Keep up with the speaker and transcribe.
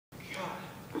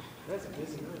That's a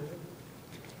busy night, isn't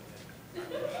it?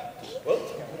 Well,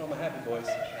 gotta put on my happy voice.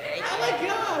 Hey. Oh my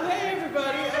God! Hey,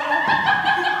 everybody!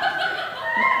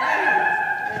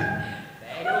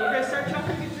 Hey. We're gonna start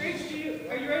chopping your drinks.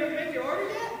 Are you ready to make your order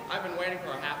yet? I've been waiting for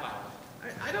a half hour.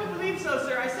 I don't believe so,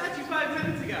 sir. I sat you 5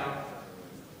 minutes ago.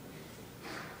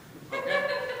 Okay.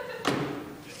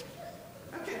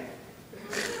 Okay.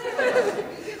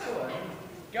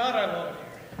 God, I love it here.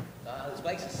 This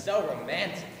place is so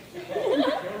romantic.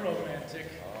 You're romantic.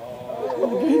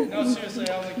 Oh. No, seriously,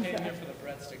 I only came here for the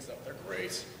breadsticks, though. They're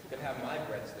great. You can have my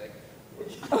breadstick.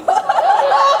 I'm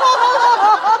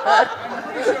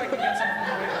pretty sure I can get some from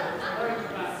the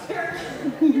waiter.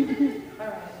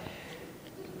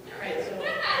 Alright, so...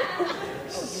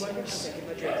 Oh, you want to get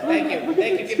my drinks?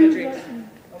 Thank you, give me drinks.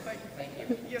 Oh, thank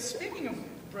you. Yeah, speaking of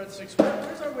breadsticks,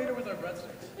 where's our waiter with our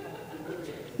breadsticks?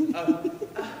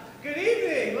 Good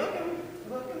evening.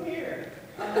 Welcome here.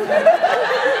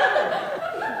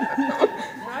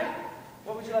 Right?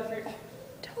 What would you like for your...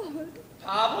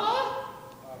 Pablo?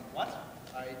 What?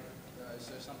 Is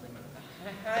there something...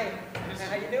 Hi,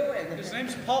 how you doing? His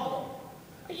name's Pablo.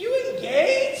 Are you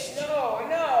engaged? No.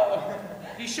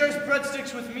 He shares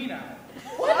breadsticks with me now.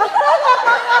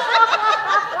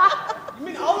 You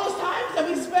mean all those times that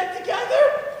we spent together?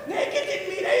 Naked didn't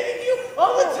mean anything to you?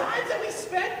 All the times that we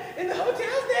spent in the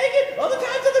hotels naked? All the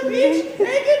times on the beach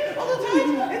naked? All the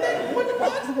times in that wooden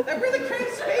box? That really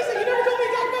cramped space that you never told me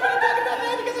to talk about, but I'm talking about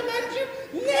now because I'm mad at you?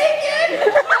 Naked?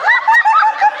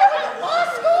 Law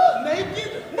school?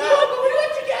 Naked? No, but we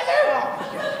went together!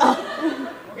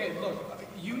 Okay, look,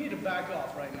 you need to back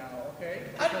off right now, okay?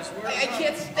 I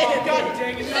can't stand Oh, it. God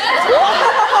dang it. You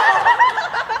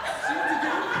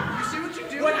see what you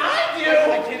do? What I do?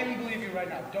 I can't even believe you right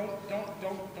now. Don't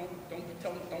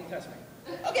test me.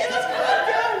 Okay, let's calm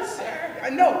down, sir. I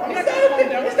know, I'm not Is gonna that calm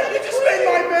down. is that You just made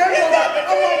my bed. Is that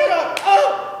Oh my God. Oh!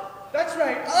 That's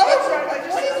right. Oh, That's right. I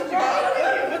just what is wrong with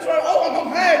you? That's right. Oh, I'm a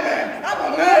mad man. I'm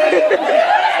a mad man.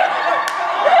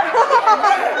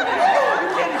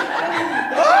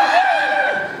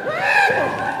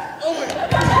 Oh my God.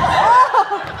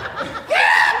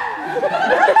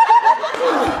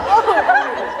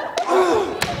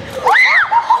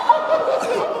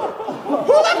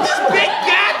 Who left this big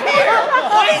gap here?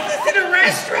 Why is this in a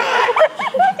restaurant?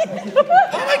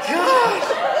 Oh my gosh!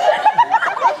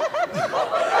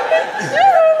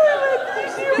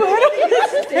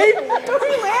 We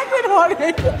landed on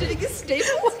it. Did you get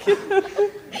stapled? Did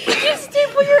you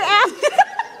staple your ass?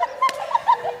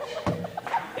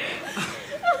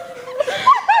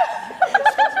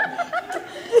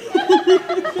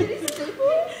 Did you staple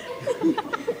it?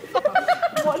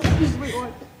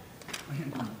 One.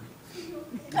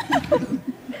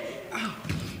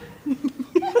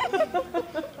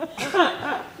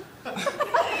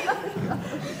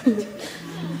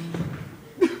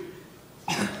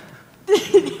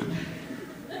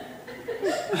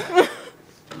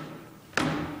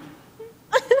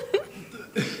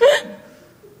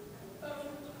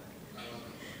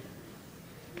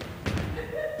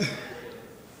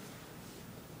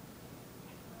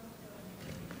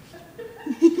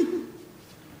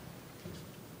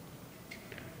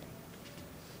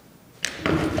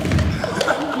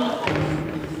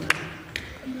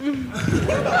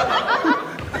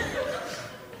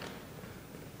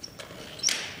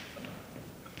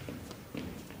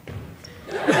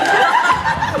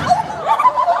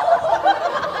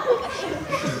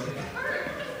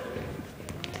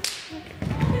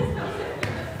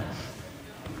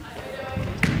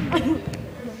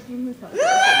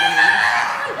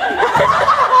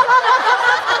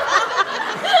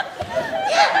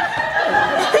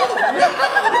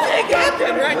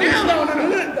 Right now, no.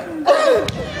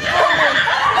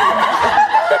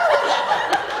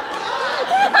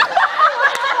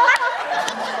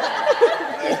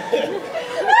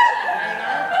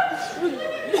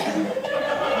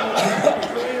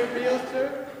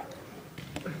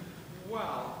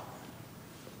 Well,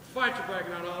 fights are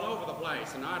breaking out all over the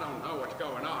place, and I don't know what's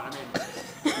going on. I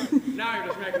mean, now you're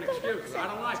just making excuses. I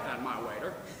don't like that, my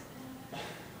waiter.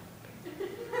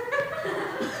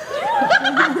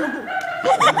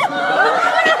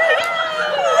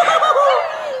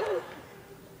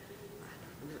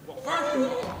 Well, first of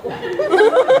all...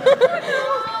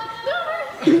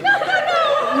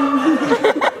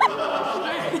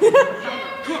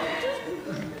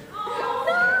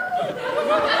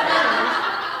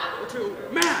 were too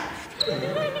mashed.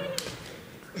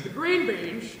 The green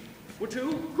beans were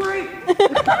too green.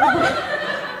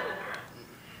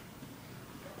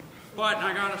 But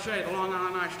I gotta say, the Long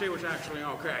Island iced tea was actually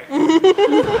okay.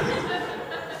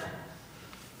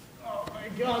 Oh my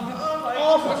God.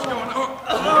 What's going on?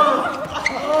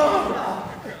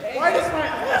 Why does my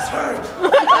ass hurt?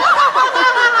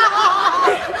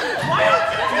 Why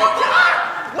don't you do dark?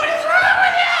 What is wrong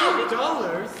with you? $2?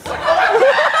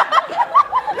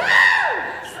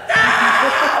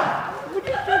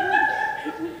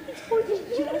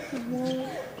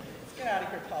 Let's get out of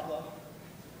here, Pablo.